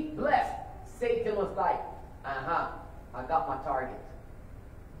be blessed. Satan was like, I got my target.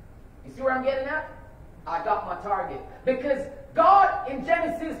 You see where I'm getting at? I got my target. Because God in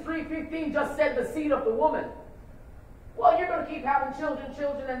Genesis 3:15 just said the seed of the woman. Well, you're going to keep having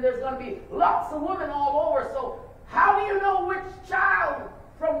children, and there's going to be lots of women all over. So how do you know which child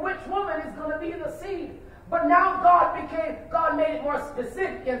from which woman is going to be the seed? But now God made it more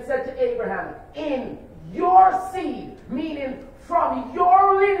specific and said to Abraham, in your seed, meaning from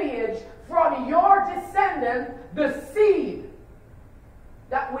your lineage, from your descendant, the seed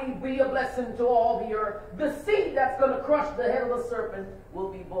that will be a blessing to all the earth, the seed that's going to crush the head of the serpent will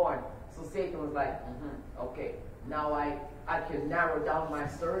be born. So Satan was like, okay, now I can narrow down my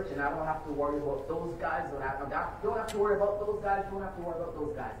search, and I don't have to worry about those guys. Don't have to worry about those guys. Don't have to worry about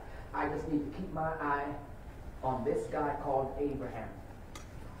those guys. I just need to keep my eye on this guy called Abraham.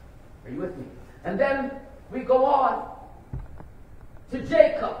 Are you with me? And then we go on to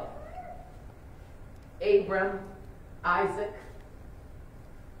Jacob. Abram, Isaac,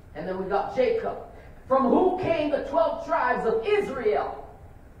 and then we got Jacob, from who came the 12 tribes of Israel.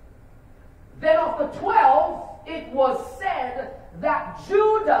 Then of the 12, it was said that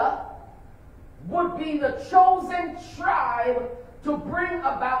Judah would be the chosen tribe to bring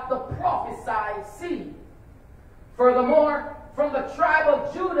about the prophesied seed. Furthermore, from the tribe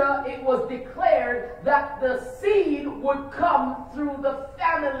of Judah, it was declared that the seed would come through the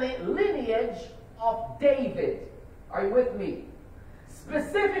family lineage of David. Are you with me?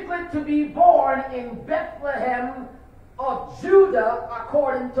 Specifically to be born in Bethlehem of Judah,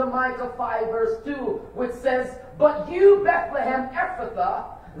 according to Micah 5 verse 2, which says, but you, Bethlehem Ephrathah,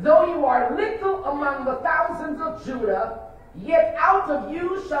 though you are little among the thousands of Judah, yet out of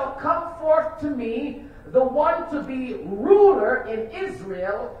you shall come forth to me the one to be ruler in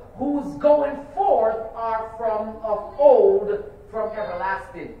Israel, whose going forth are from of old, from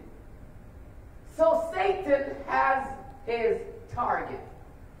everlasting. So Satan has his target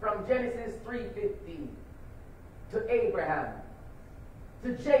from Genesis 3:15 to Abraham,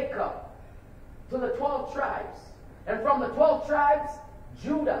 to Jacob, to the 12 tribes. And from the 12 tribes,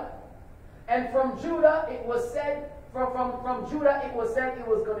 Judah. And from Judah it was said, from Judah it was said it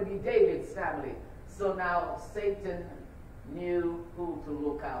was going to be David's family. So now Satan knew who to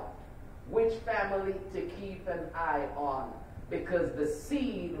look out, which family to keep an eye on, because the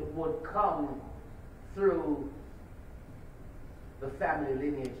seed would come through the family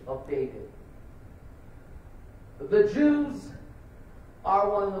lineage of David. The Jews are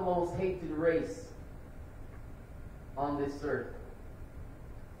one of the most hated race on this earth,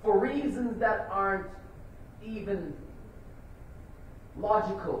 for reasons that aren't even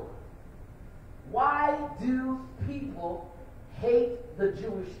logical. Why do people hate the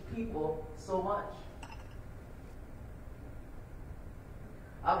Jewish people so much?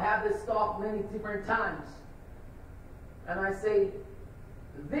 I've had this talk many different times, and I say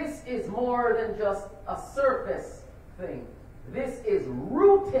this is more than just a surface thing. This is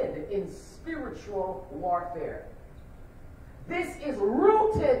rooted in spiritual warfare. This is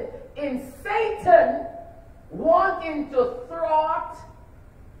rooted in Satan wanting to thwart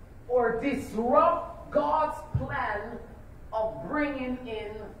or disrupt God's plan of bringing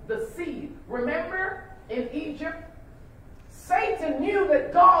in the seed. Remember, in Egypt, Satan knew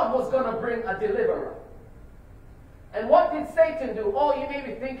that God was going to bring a deliverer. And what did Satan do? Oh, you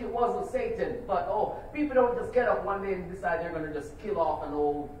maybe think it wasn't Satan, but people don't just get up one day and decide they're going to just kill off an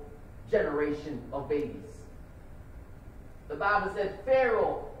old generation of babies. The Bible said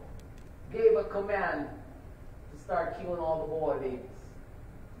Pharaoh gave a command to start killing all the boy babies.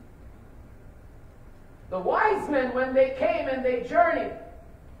 The wise men, when they came and they journeyed,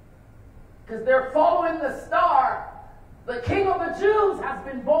 because they're following the star, the King of the Jews has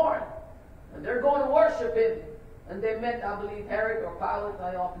been born, and they're going to worship him. And they met, I believe, Herod or Pilate.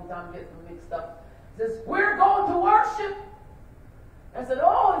 I oftentimes get them mixed up. He says, we're going to worship. I said,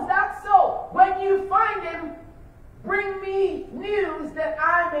 oh, is that so? When you find him, bring me news that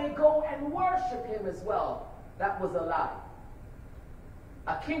I may go and worship him as well. That was a lie.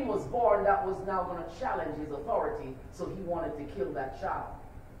 A king was born that was now going to challenge his authority, so he wanted to kill that child.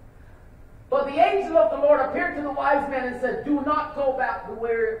 But the angel of the Lord appeared to the wise men and said, do not go back the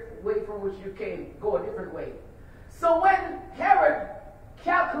way from which you came. Go a different way. So when Herod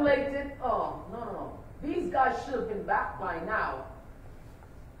calculated, oh, no, these guys should have been back by now,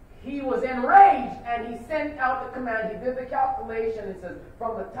 he was enraged and he sent out the command. He did the calculation and says,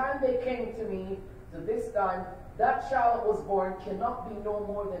 from the time they came to me to this time, that child that was born cannot be no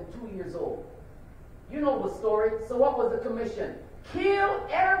more than 2 years old. You know the story. So what was the commission? Kill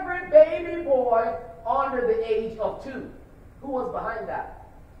every baby boy under the age of 2. Who was behind that?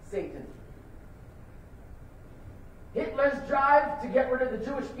 Satan. Hitler's drive to get rid of the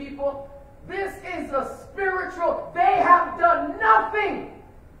Jewish people. This is a spiritual. They have done nothing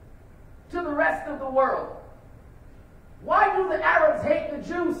to the rest of the world. Why do the Arabs hate the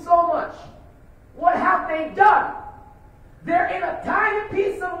Jews so much? What have they done? They're in a tiny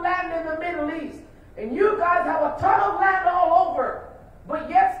piece of land in the Middle East. And you guys have a ton of land all over. But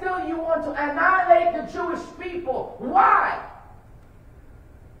yet still you want to annihilate the Jewish people. Why?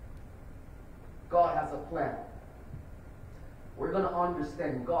 God has a plan. We're going to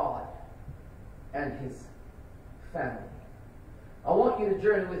understand God and his family. I want you to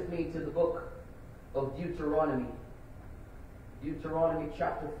journey with me to the book of Deuteronomy. Deuteronomy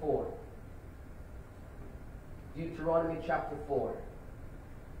chapter 4. Deuteronomy chapter 4.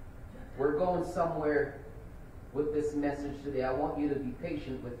 We're going somewhere with this message today. I want you to be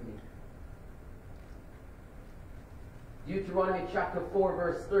patient with me. Deuteronomy chapter 4,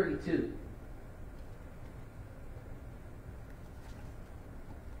 verse 32.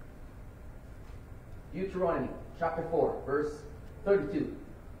 Deuteronomy chapter 4, verse 32.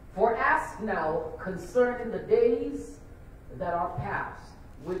 For ask now concerning the days that are past,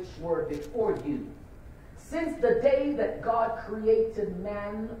 which were before you, since the day that God created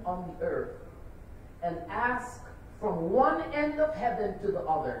man on the earth, and ask from one end of heaven to the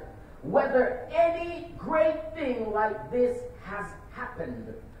other, whether any great thing like this has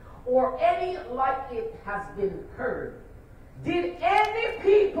happened, or any like it has been heard. Did any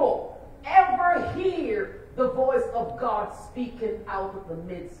people ever hear the voice of God speaking out of the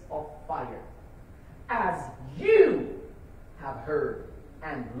midst of fire, as you have heard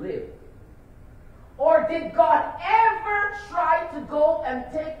and lived? Or did God ever try to go and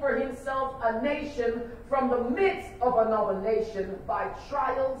take for himself a nation from the midst of another nation by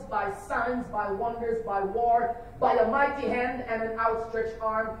trials, by signs, by wonders, by war, by a mighty hand and an outstretched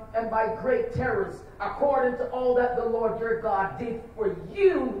arm, and by great terrors, according to all that the Lord your God did for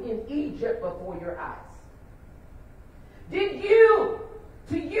you in Egypt before your eyes? Did you,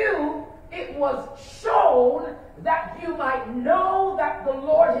 to you, it was shown that you might know that the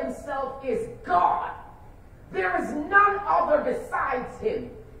Lord himself is God. There is none other besides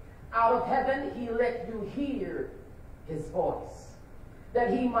him. Out of heaven he let you hear his voice,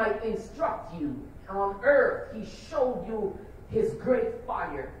 that he might instruct you. On earth he showed you his great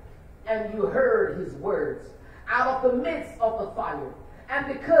fire, and you heard his words out of the midst of the fire. And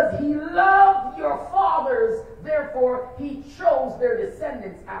because he loved your fathers, therefore he chose their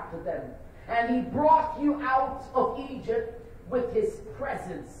descendants after them. And he brought you out of Egypt with his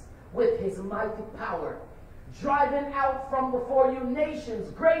presence, with his mighty power, driving out from before you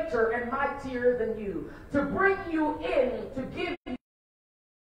nations greater and mightier than you, to bring you in, to give you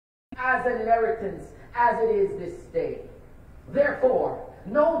as an inheritance, as it is this day. Therefore,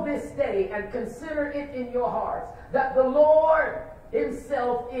 know this day and consider it in your hearts, that the Lord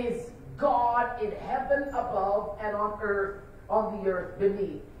himself is God in heaven above and on the earth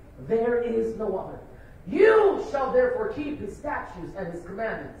beneath. There is no other. You shall therefore keep his statutes and his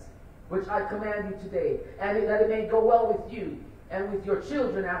commandments, which I command you today, and that it may go well with you and with your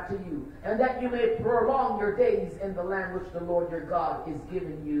children after you, and that you may prolong your days in the land which the Lord your God is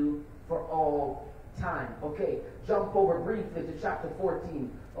giving you for all time. Okay, jump over briefly to chapter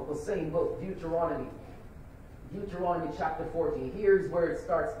 14 of the same book, Deuteronomy. Deuteronomy chapter 14. Here's where it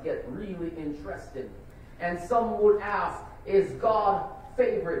starts to get really interesting. And some would ask, is God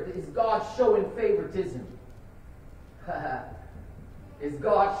favorite? Is God showing favoritism? Is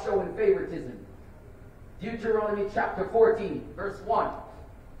God showing favoritism? Deuteronomy chapter 14, verse 1.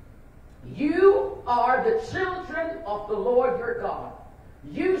 You are the children of the Lord your God.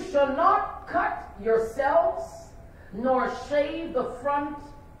 You shall not cut yourselves, nor shave the front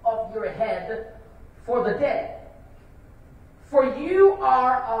of your head for the dead. For you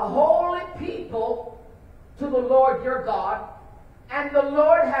are a holy people to the Lord your God, and the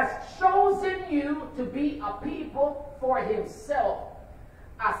Lord has chosen you to be a people for himself,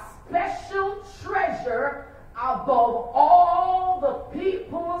 a special treasure above all the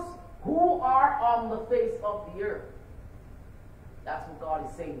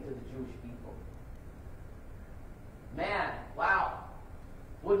is saying to the Jewish people. Man, wow.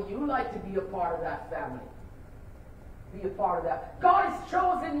 Wouldn't you like to be a part of that family? Be a part of that. God has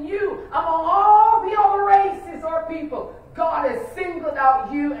chosen you among all the other races or people. God has singled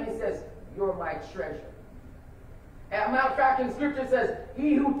out you, and he says, you're my treasure. As a matter of fact, in Scripture it says,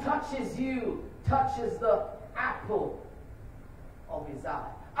 he who touches you touches the apple of his eye.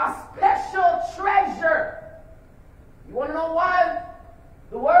 A special treasure. You want to know why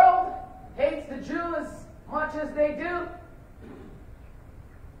the world hates the Jew as much as they do?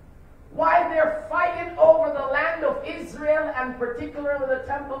 Why they're fighting over the land of Israel, and particularly the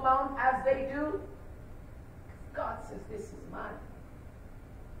Temple Mount, as they do? God says, this is mine.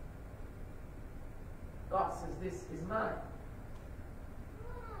 God says, this is mine.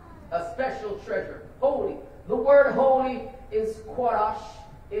 A special treasure. Holy. The word holy is quadash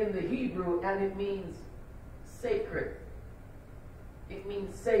in the Hebrew, and it means sacred. It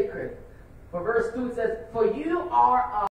means sacred. For verse 2 it says, for you are a